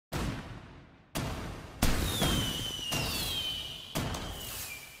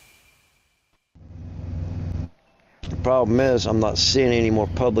problem is, I'm not seeing any more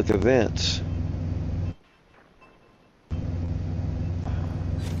public events.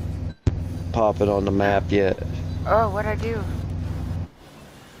 Popping on the map yet. Oh, what'd I do?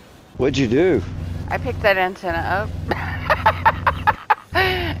 What'd you do? I picked that antenna up.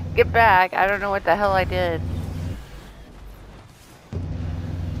 Get back. I don't know what the hell I did.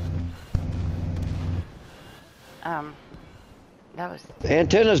 That was...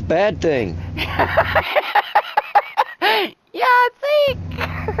 Antenna's bad thing. Yeah, I think.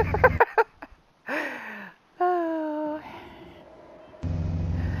 Oh.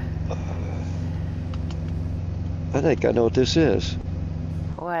 I think I know what this is.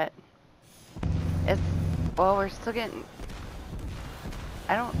 What? It's... Well, we're still getting...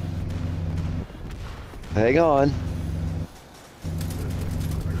 I don't... Hang on.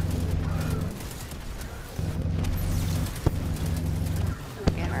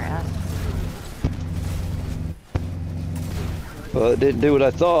 Getting our ass. Well, it didn't do what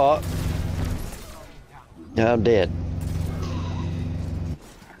I thought. Now I'm dead.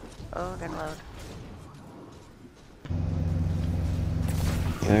 Oh, good load.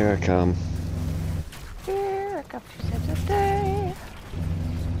 Here I come. Here I come 2 cents a day.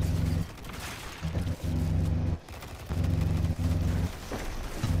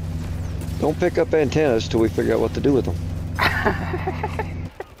 Don't pick up antennas till we figure out what to do with them.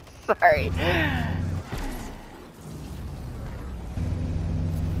 Sorry.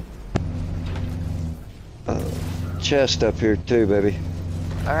 Chest up here too, baby.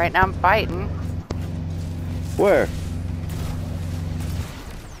 All right, now I'm fighting. Where?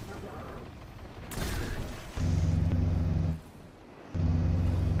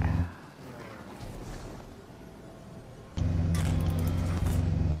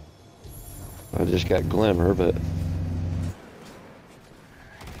 I just got glimmer, but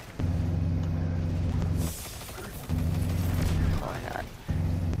Oh my god.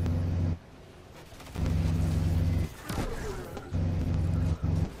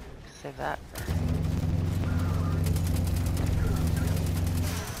 Save that.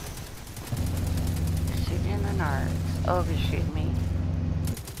 Shooting in the nards. Oh, he's shooting me.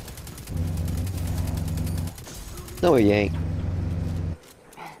 no, he ain't.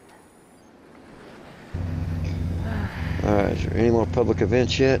 Alright, is there any more public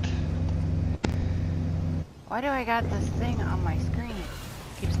events yet? Why do I got this thing on my screen?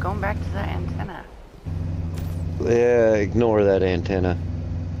 It keeps going back to that antenna. Yeah, ignore that antenna.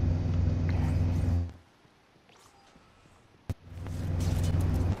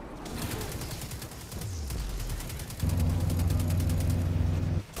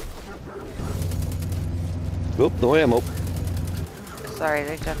 Oop, no ammo. Sorry,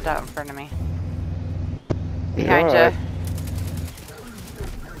 they jumped out in front of me. Yeah, Behind alright. you.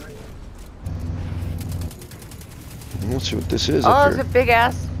 Let's see what this is Oh, up it's a here. big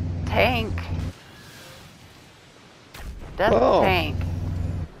ass tank. Death Oh. tank.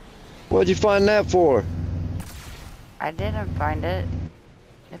 What'd you find that for? I didn't find it.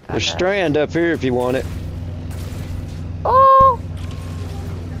 I found There's it. strand up here if you want it. Oh!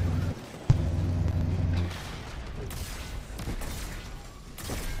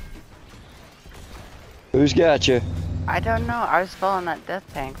 Who's got you? I don't know. I was following that death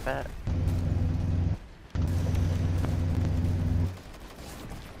tank, but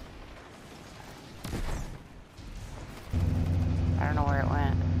I don't know where it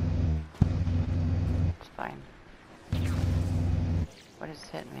went. It's fine. What is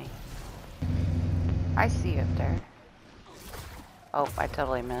hitting me? I see you up there. Oh, I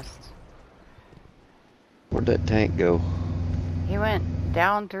totally missed. Where'd that tank go? He went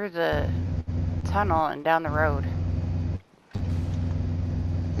down through the tunnel and down the road.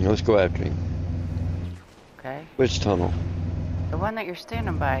 Let's go after him. Okay. Which tunnel? The one that you're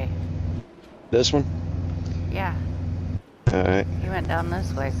standing by. This one? Yeah. Alright. He went down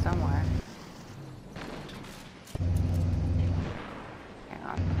this way somewhere. Hang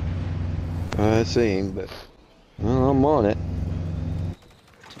on. I see him, but well, I'm on it.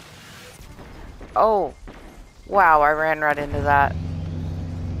 Oh! Wow, I ran right into that.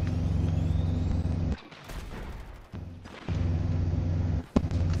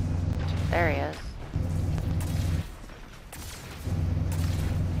 There he is.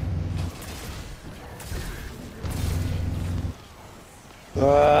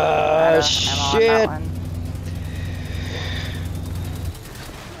 Ammo on Shit! that one.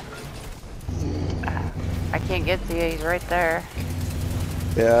 I can't get to you, he's right there.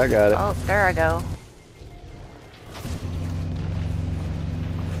 Yeah, I got it. Oh, there I go.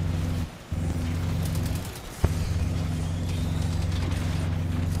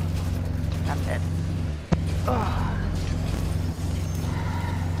 I'm dead. Oh.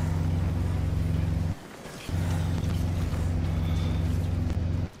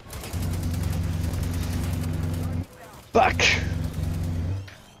 Fuck!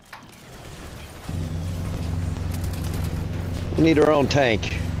 We need our own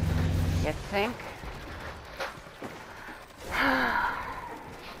tank. You think?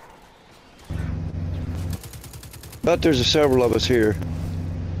 But there's several of us here.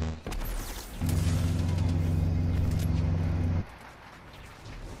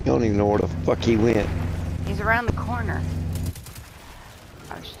 You don't even know where the fuck he went. He's around the corner.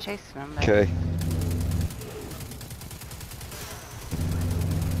 I was chasing him. But... Okay.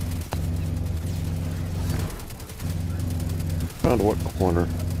 Around what corner?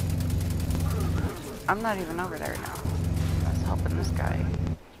 I'm not even over there now. I was helping this guy.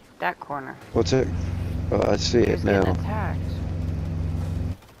 That corner. What's it? Oh, I see it He's now. getting attacked.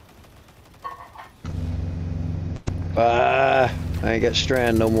 Ah, I ain't got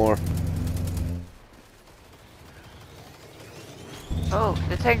strand no more. Oh,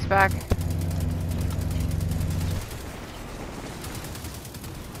 the tank's back.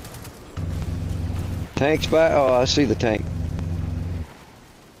 Tank's back. Oh, I see the tank.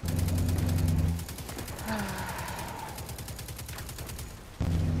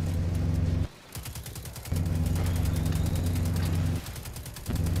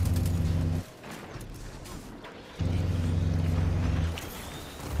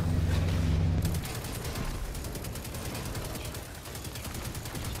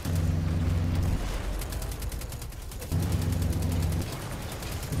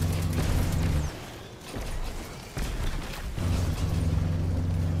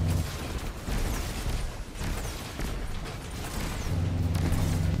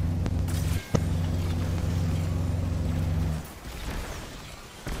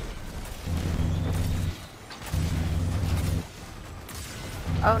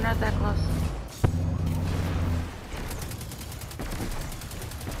 Oh, not that close.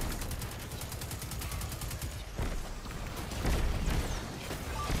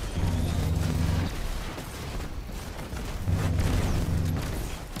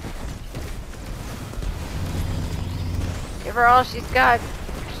 Give her all she's got.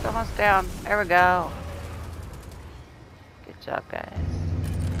 She's almost down. There we go. Good job, guys.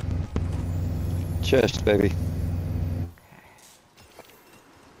 Chest, baby.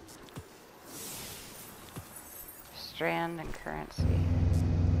 Strand and currency.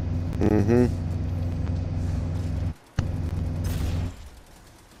 Mm-hmm.